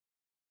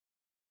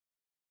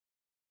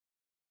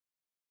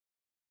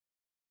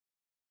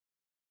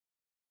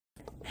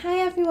Hi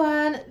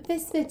everyone,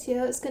 this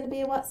video is going to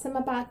be a what's in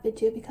my bag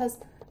video because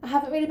I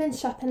haven't really been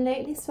shopping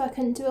lately, so I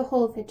couldn't do a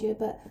haul video,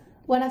 but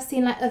when I've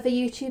seen like other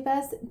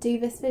YouTubers do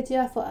this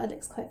video I thought it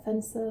looks quite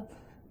fun, so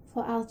I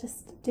thought I'll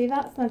just do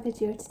that for my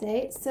video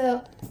today.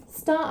 So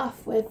start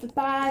off with the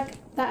bag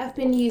that I've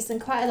been using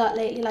quite a lot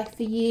lately, like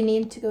for uni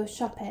and to go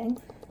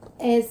shopping,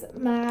 is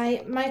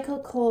my Michael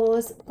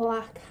Kors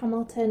black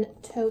Hamilton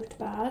tote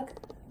bag,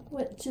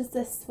 which is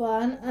this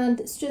one,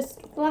 and it's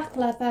just black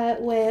leather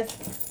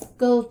with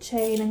gold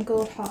chain and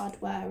gold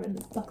hardware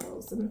and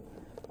buckles, and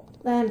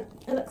then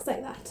it looks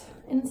like that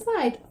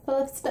inside, full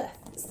of stuff.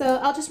 So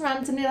I'll just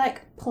randomly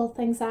like pull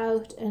things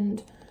out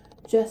and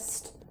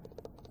just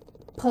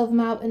pull them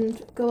out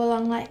and go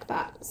along like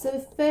that. So the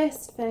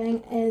first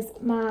thing is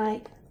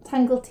my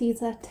Tangle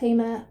Teezer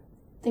tamer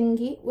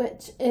thingy,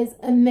 which is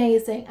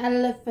amazing. I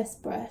love this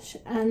brush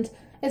and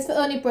it's the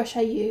only brush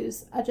I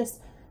use.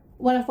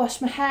 When I've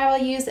washed my hair I'll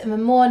use it, in the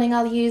morning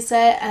I'll use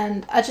it,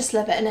 and I just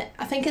love it. And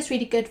I think it's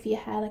really good for your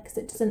hair, like, because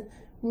it doesn't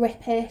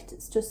rip it,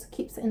 it just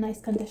keeps it in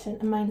nice condition,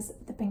 and mine's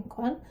the pink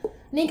one.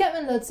 And you get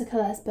them in loads of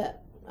colours,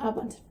 but I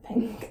wanted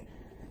pink.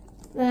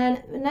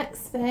 Then the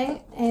next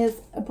thing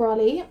is a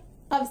brolly.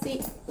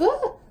 Obviously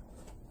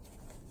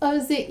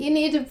you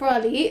need a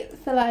brolly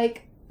for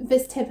like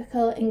this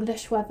typical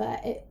English weather.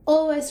 It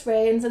always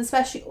rains, and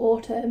especially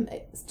autumn,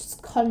 it's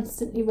just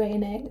constantly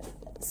raining,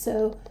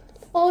 so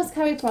always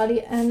carry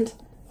brolly. And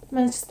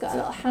mine's just got a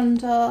little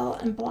handle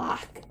and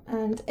black,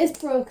 and it's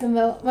broken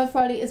though. My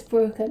brolly is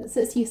broken, so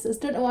it's useless.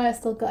 Don't know why I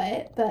still got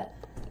it, but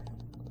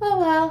oh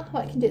well,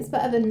 what you can do, it's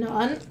better than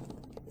none.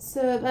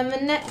 So then the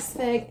next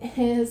thing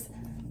is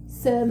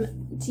some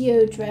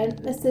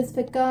deodorant. This is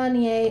the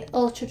Garnier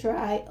Ultra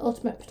Dry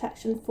Ultimate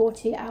Protection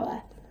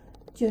 48-hour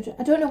deodorant.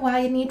 I don't know why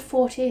you need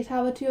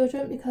 48-hour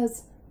deodorant,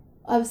 because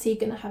obviously you're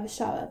going to have a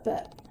shower,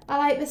 but I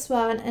like this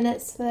one, and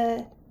it's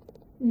the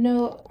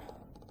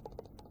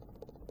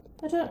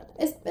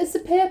it's a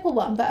purple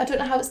one, but I don't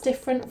know how it's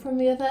different from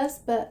the others,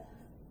 but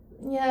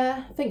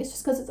yeah, I think it's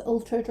just because it's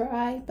ultra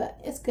dry, but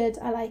it's good,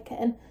 I like it.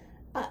 And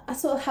I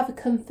sort of have a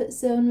comfort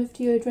zone with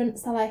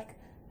deodorants. I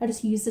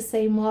just use the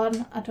same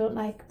one. I don't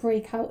like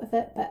break out of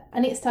it, but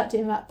I need to start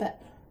doing that.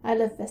 But I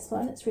love this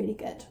one, it's really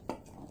good.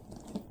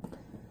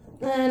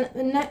 Then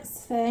the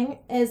next thing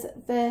is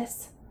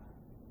this,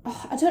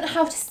 I don't know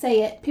how to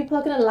say it, people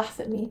are going to laugh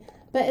at me,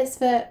 but it's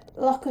the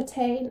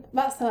L'Occitane,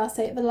 that's how I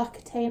say it, the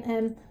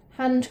L'Occitane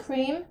hand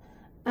cream,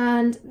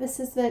 and this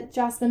is the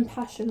Jasmine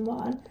Passion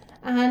one.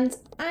 And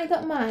I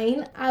got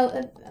mine out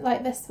of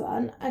like this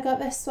one. I got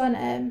this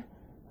one,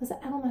 was it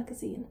Elle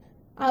magazine?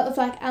 Out of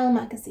like Elle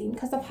magazine,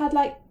 because I've had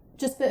like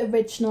just the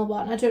original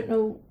one. I don't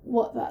know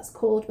what that's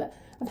called, but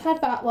I've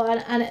had that one,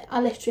 and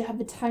I literally have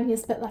the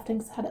tiniest bit left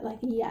because I had it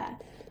like a year.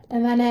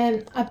 And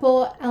then I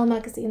bought Elle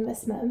magazine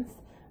this month,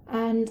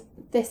 and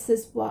this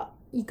is what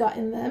you got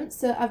in them.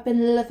 So I've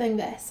been loving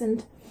this,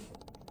 and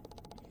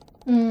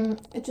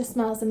it just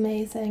smells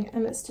amazing,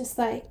 and it's just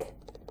like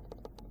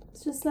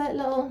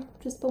little,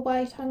 just the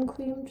white hand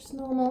cream, just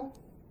normal,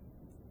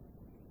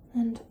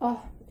 and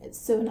oh, it's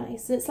so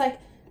nice. And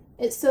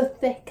it's so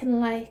thick and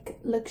like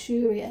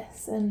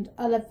luxurious, and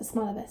I love the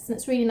smell of this, and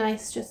it's really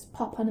nice just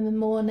pop on in the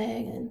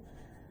morning and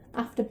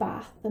after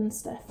bath and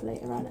stuff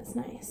later on. It's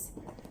nice.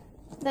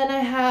 Then I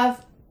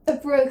have a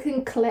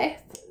broken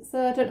clip,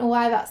 so I don't know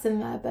why that's in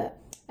there, but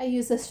I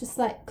use this just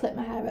like clip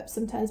my hair up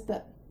sometimes,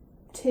 but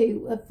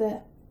two of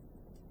the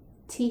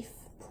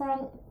teeth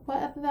prong,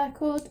 whatever they're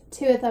called,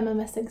 two of them are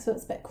missing, so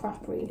it's a bit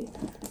crap really.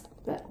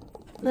 But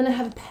then I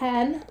have a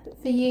pen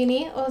for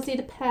uni. I always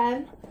need a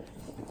pen,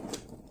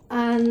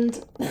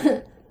 and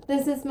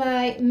this is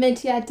my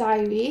mid-year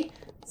diary,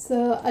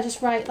 so I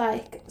just write,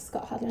 like, it's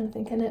got hardly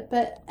anything in it,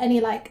 but any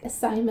like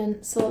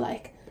assignments or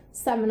like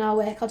seminar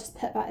work I'll just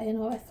put that in,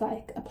 or if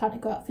like I plan to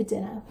go out for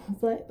dinner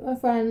with like my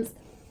friends,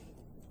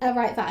 I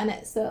write that in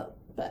it. So,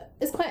 but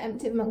it's quite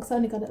empty at the moment because I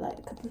only got it like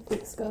a couple of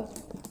weeks ago.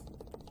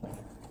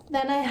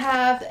 Then I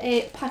have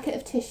a packet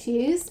of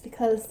tissues,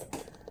 because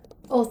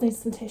I always need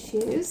some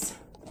tissues.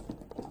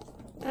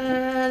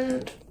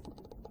 And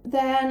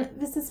then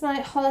this is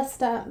my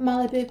Hollister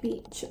Malibu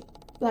Beach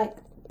like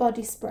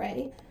body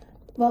spray,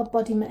 well,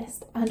 body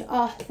mist, and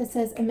oh, this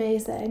is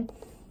amazing.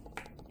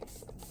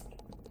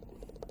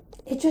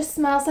 It just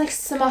smells like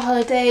summer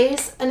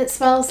holidays, and it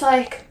smells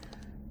like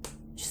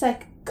just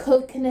like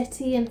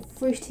coconutty and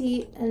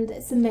fruity, and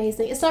it's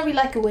amazing. It's not really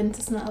like a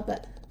winter smell,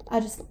 but I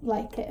just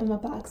like it in my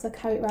bag, so I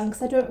carry it around,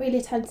 because I don't really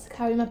tend to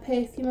carry my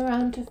perfume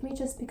around with me,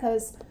 just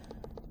because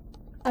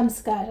I'm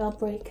scared I'll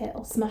break it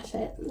or smash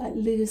it, like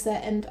lose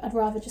it, and I'd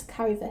rather just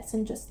carry this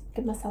and just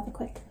give myself a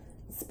quick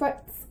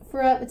spritz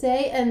throughout the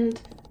day. And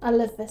I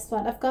love this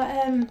one. I've got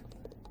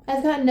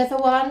another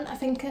one. I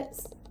think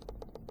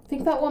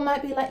that one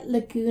might be like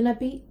Laguna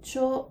Beach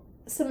or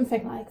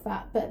something like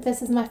that, but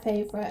this is my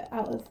favourite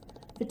out of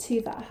the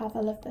two that I have. I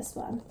love this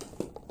one.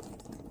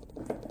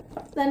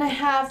 Then I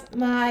have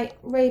my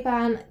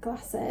Ray-Ban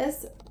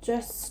glasses,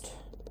 just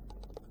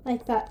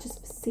like that,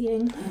 just for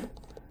seeing.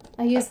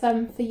 I use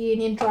them for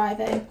uni and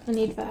driving. I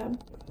need them.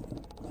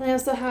 I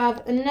also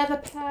have another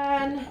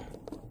pen,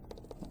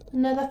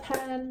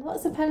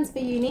 lots of pens for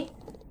uni,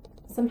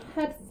 some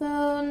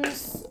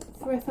headphones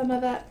for if I'm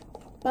ever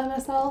by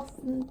myself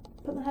and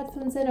put my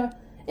headphones in, or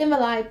in my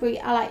library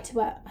I like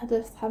to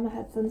just have my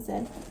headphones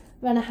in.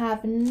 Then I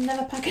have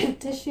another packet of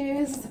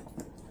tissues.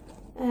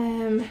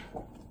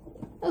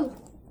 Oh,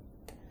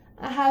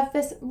 I have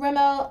this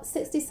Rimmel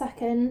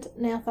 60-second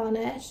nail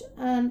varnish,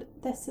 and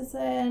this is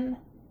in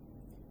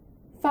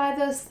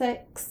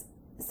 506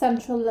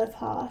 Central Love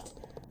Heart,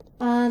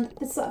 and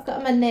this is what I've got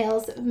on my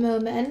nails at the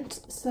moment,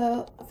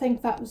 so I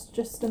think that was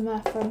just in there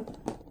from,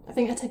 I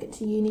think I took it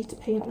to uni to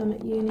paint them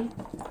at uni.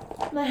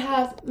 And I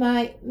have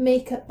my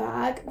makeup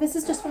bag. This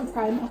is just from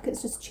Primark,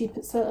 it's just cheap,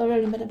 so it'll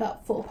only been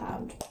about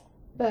 £4.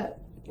 But,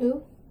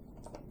 ooh,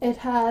 it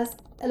has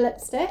a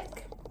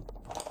lipstick,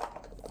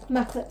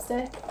 MAC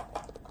lipstick,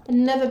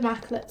 another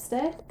MAC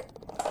lipstick,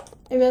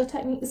 a Real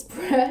Techniques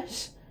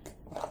brush,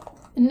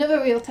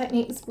 another Real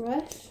Techniques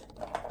brush,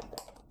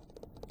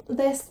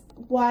 this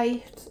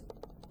white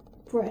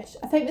brush.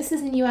 I think this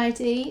is a new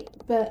ID,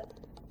 but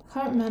I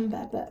can't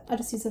remember, but I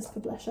just use this for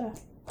blusher.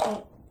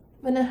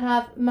 Then I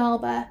have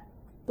Melba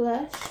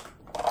blush,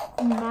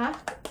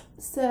 MAC,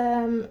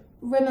 some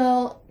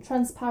Rimmel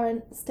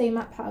transparent stay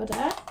matte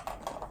powder,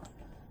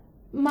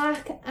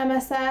 MAC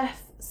MSF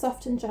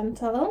soft and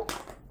gentle,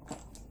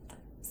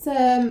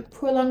 some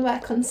Prolong Wear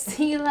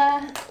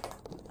concealer,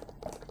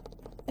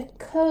 a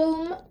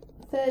comb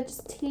for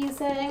just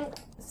teasing,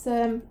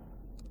 some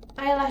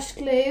eyelash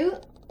glue,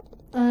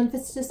 and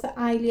this is just the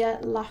Ilia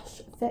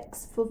Lash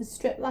Fix for the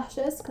strip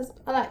lashes because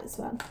I like this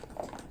one.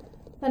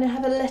 Then I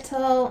have a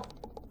little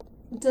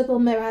double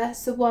mirror,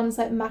 so one's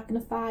like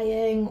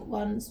magnifying,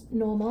 one's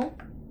normal.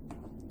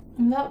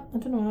 And that, I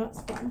don't know what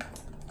that's from.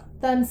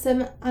 Then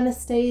some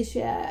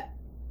Anastasia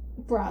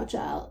brow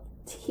gel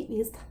to keep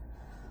these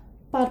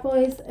bad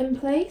boys in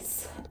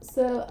place.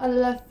 So I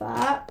love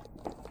that.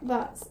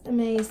 That's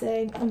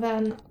amazing. And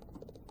then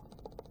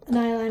an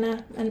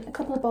eyeliner and a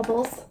couple of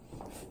bubbles.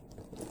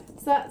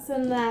 So that's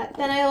in there.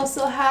 Then I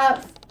also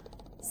have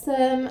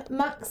some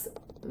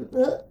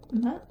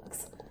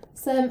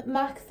some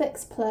MAC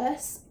Fix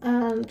Plus,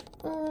 and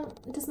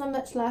it doesn't have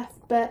much left,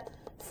 but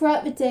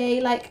throughout the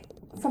day, like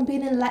from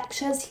being in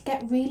lectures, you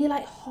get really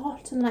like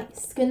hot and like your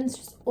skin's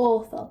just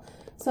awful.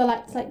 So I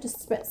like to like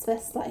just spritz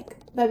this like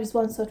maybe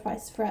once or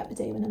twice throughout the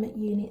day when I'm at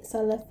uni,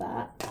 so I love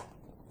that.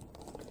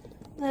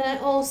 Then I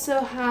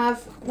also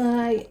have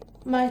my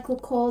Michael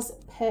Kors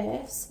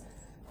purse.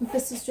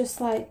 This is just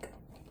like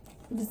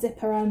the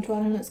zip around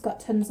one, and it's got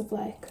tons of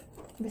like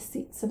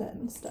receipts in it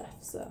and stuff,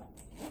 so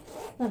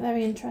not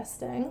very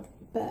interesting,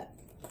 but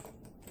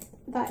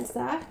that is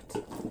that.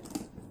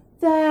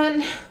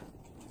 Then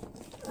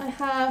I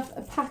have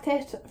a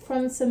packet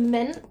from some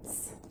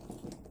mints,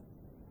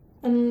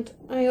 and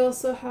I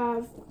also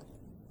have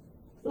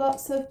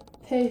lots of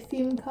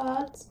perfume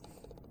cards.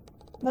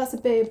 That's a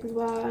Burberry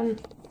one,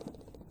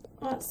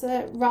 that's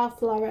a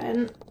Ralph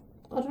Lauren,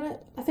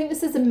 I think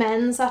this is a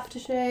men's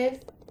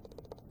aftershave.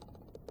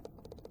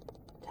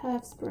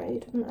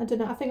 Hairspray, I don't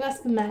know, I think that's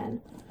for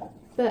men.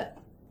 But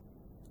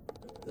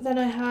then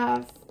I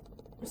have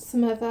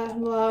some other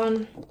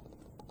one,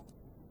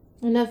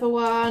 another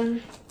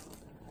one,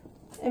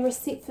 a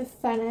receipt for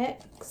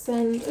Phoenix,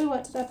 and oh,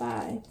 what did I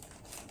buy?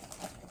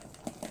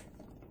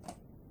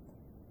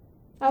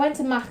 I went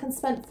to MAC and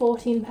spent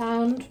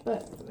 £14,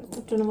 but I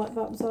don't know what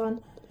that was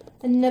on.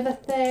 Another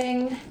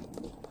thing,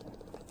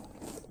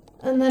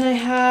 and then I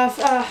have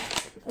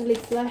a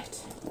leaflet,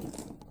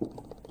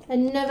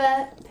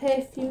 another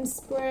perfume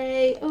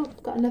spray. Oh,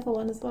 I've got another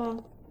one as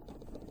well.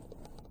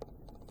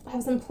 I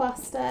have some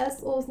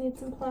plasters. Always need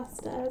some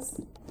plasters.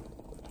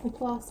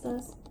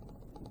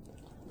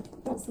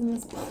 What's in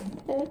this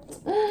pocket?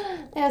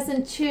 I have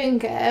some chewing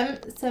gum,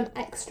 some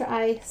extra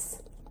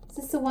ice. Is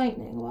this the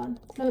whitening one?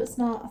 No, it's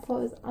not. I thought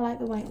it was. I like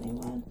the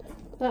whitening one.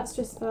 That's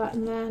just that,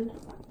 and then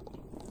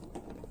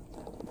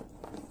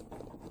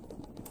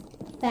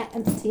they're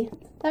empty.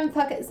 Them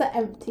pockets are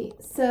empty.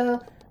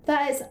 So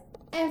that is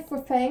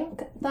everything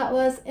that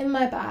was in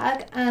my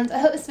bag, and I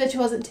hope this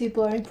video wasn't too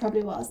boring.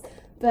 Probably was,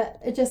 but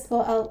I just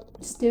thought I'll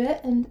just do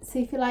it and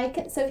see if you like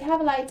it. So if you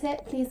haven't liked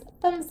it, please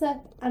thumbs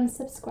up and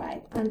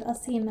subscribe, and I'll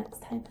see you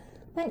next time.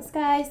 Thanks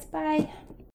guys, bye.